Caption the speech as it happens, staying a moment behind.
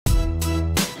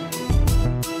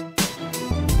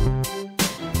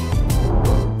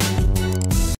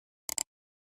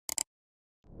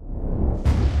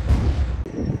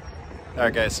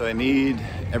Alright guys, so I need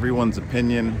everyone's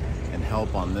opinion and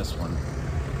help on this one.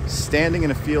 Standing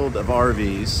in a field of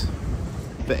RVs,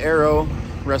 the Aero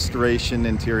restoration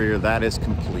interior, that is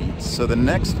complete. So the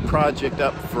next project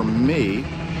up for me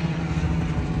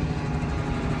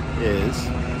is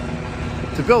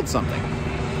to build something.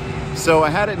 So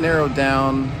I had it narrowed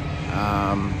down,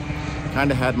 kind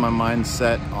of had my mind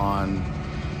set on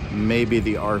maybe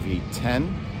the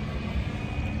RV10,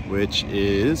 which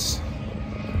is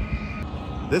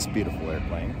this beautiful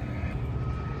airplane.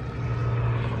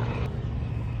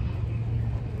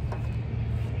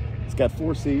 It's got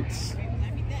 4 seats,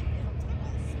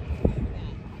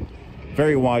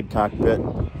 very wide cockpit,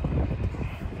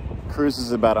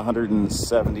 cruises about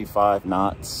 175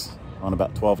 knots on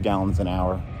about 12 gallons an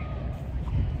hour.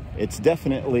 It's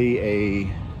definitely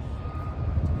a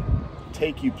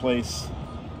take you place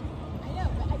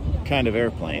kind of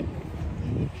airplane.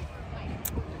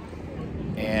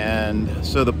 And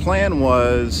so the plan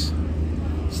was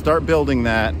start building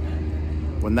that.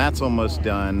 When that's almost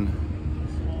done,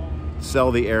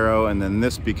 sell the Aero, and then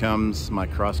this becomes my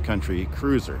cross-country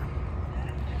cruiser.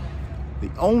 The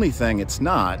only thing it's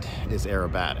not is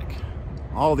aerobatic.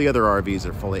 All the other RVs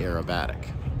are fully aerobatic.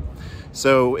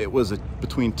 So it was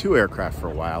between 2 aircraft for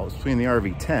a while. It was between the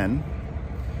RV10,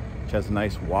 which has a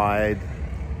nice wide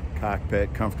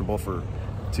cockpit, comfortable for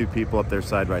 2 people up there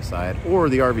side by side, or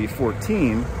the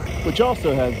RV14, which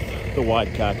also has the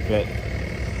wide cockpit,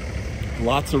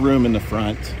 lots of room in the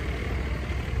front.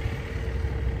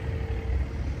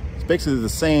 It's basically the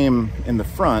same in the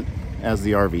front as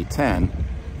the RV10.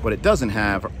 What it doesn't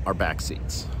have are back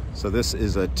seats. So this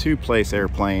is a 2-place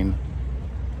airplane,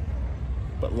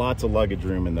 but lots of luggage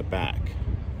room in the back.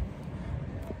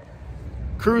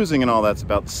 Cruising and all that's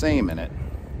about the same in it.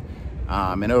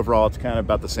 And overall, it's kind of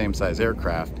about the same size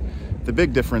aircraft. The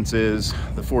big difference is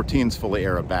the 14's fully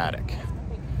aerobatic.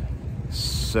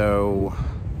 So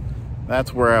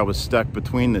that's where I was stuck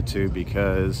between the two,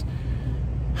 because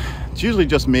it's usually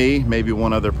just me, maybe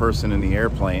one other person in the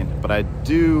airplane, but I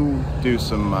do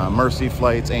some Mercy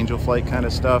flights, Angel flight kind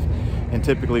of stuff. And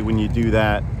typically when you do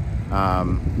that,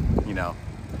 you know,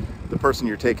 the person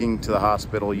you're taking to the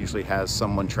hospital usually has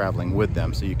someone traveling with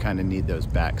them, so you kind of need those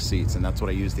back seats, and that's what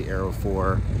I use the Aero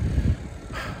for.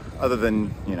 Other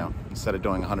than, you know, instead of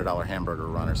doing a $100 hamburger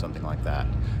run or something like that.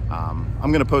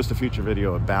 I'm gonna post a future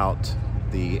video about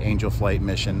the Angel flight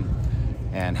mission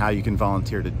and how you can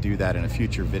volunteer to do that in a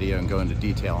future video and go into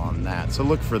detail on that. So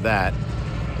look for that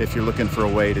if you're looking for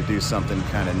a way to do something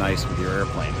kind of nice with your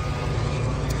airplane.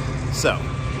 So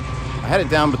I had it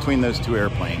down between those 2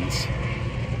 airplanes,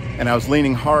 and I was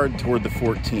leaning hard toward the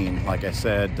 14. Like I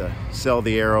said, sell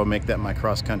the Aero, make that my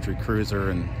cross-country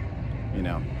cruiser, and, you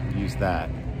know, use that.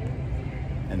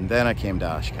 And then I came to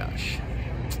Oshkosh.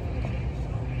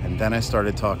 And then I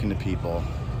started talking to people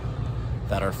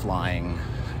that are flying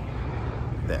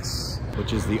this,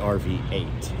 which is the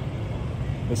RV8.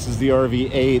 This is the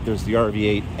RV8. There's the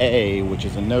RV8A, which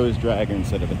is a nose dragger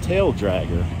instead of a tail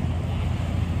dragger.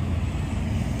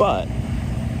 But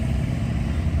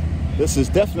this is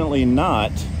definitely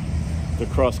not the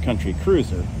cross-country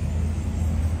cruiser.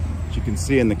 As you can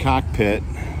see in the cockpit,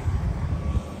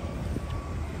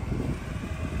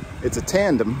 it's a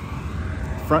tandem,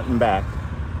 front and back,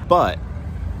 but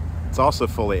it's also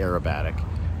fully aerobatic.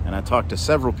 And I talked to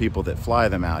several people that fly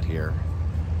them out here,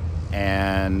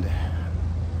 and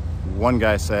one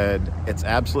guy said it's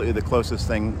absolutely the closest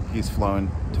thing he's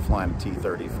flown to flying a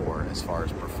T-34 as far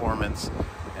as performance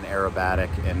and aerobatic,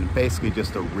 and basically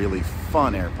just a really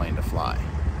fun airplane to fly.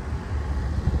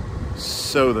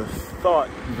 So the thought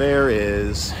there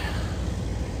is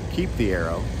keep the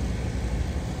Aero.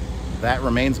 That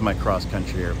remains my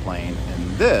cross-country airplane, and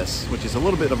this, which is a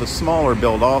little bit of a smaller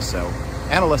build also,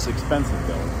 and a less expensive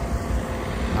build,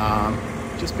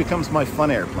 just becomes my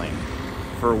fun airplane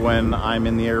for when I'm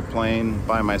in the airplane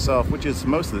by myself, which is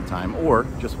most of the time, or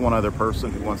just one other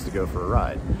person who wants to go for a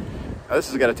ride. Now, this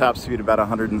has got a top speed of about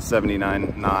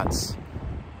 179 knots,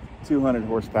 200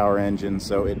 horsepower engine,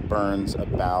 so it burns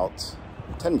about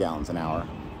 10 gallons an hour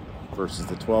versus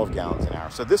the 12 gallons an hour.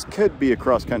 So this could be a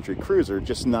cross-country cruiser,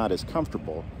 just not as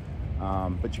comfortable,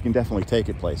 but you can definitely take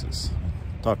it places.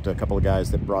 Talked to a couple of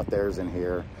guys that brought theirs in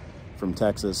here from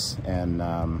Texas, and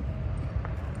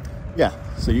yeah,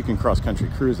 so you can cross-country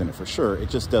cruise in it for sure. It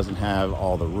just doesn't have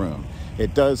all the room.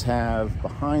 It does have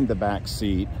behind the back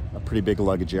seat a pretty big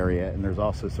luggage area, and there's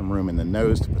also some room in the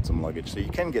nose to put some luggage, so you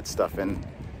can get stuff in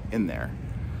there.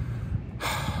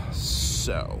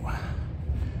 So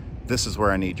this is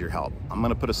where I need your help. I'm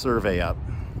gonna put a survey up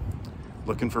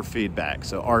looking for feedback.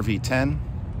 So RV10,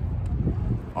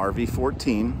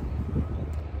 RV14,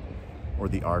 or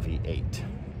the RV8.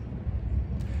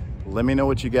 Let me know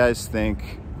what you guys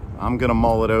think. I'm gonna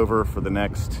mull it over for the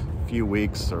next few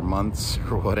weeks or months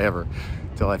or whatever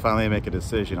till I finally make a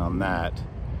decision on that.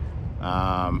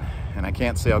 And I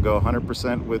can't say I'll go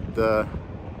 100% with the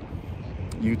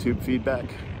YouTube feedback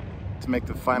to make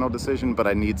the final decision, but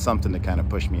I need something to kind of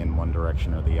push me in one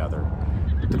direction or the other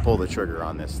to pull the trigger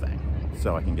on this thing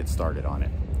so I can get started on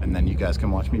it. And then you guys can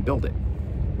watch me build it,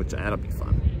 which that'll be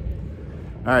fun.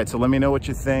 All right, so let me know what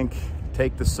you think.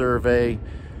 Take the survey.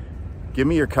 Give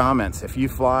me your comments. If you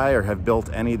fly or have built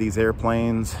any of these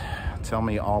airplanes, tell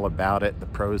me all about it, the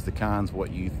pros, the cons,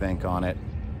 what you think on it.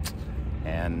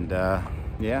 And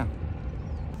yeah.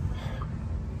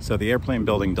 So the airplane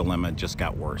building dilemma just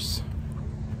got worse.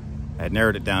 I had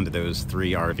narrowed it down to those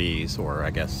 3 RVs, or I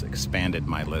guess expanded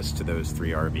my list to those 3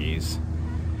 RVs.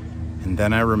 And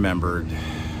then I remembered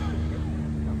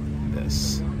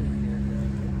this.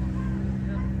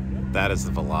 That is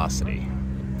the Velocity.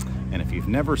 And if you've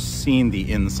never seen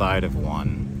the inside of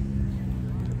one,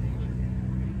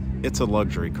 it's a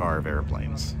luxury car of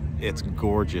airplanes. It's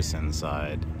gorgeous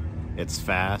inside. It's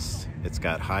fast. It's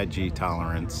got high G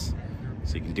tolerance.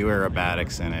 So you can do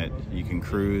aerobatics in it. You can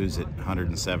cruise at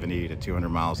 170 to 200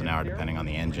 miles an hour depending on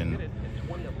the engine.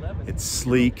 It's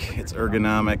sleek, it's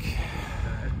ergonomic.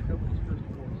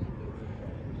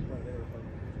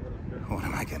 What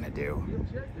am I gonna do?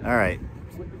 All right,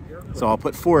 so I'll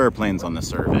put 4 airplanes on the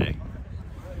survey.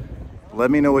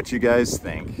 Let me know what you guys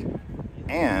think.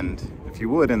 And if you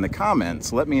would, in the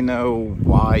comments, let me know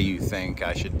why you think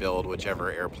I should build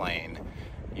whichever airplane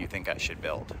you think I should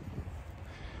build.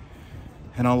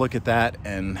 And I'll look at that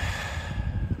and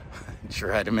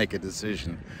try to make a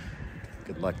decision.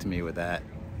 Good luck to me with that.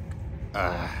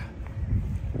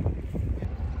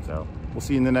 So we'll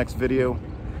see you in the next video.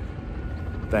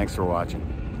 Thanks for watching.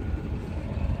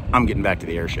 I'm getting back to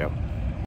the air show.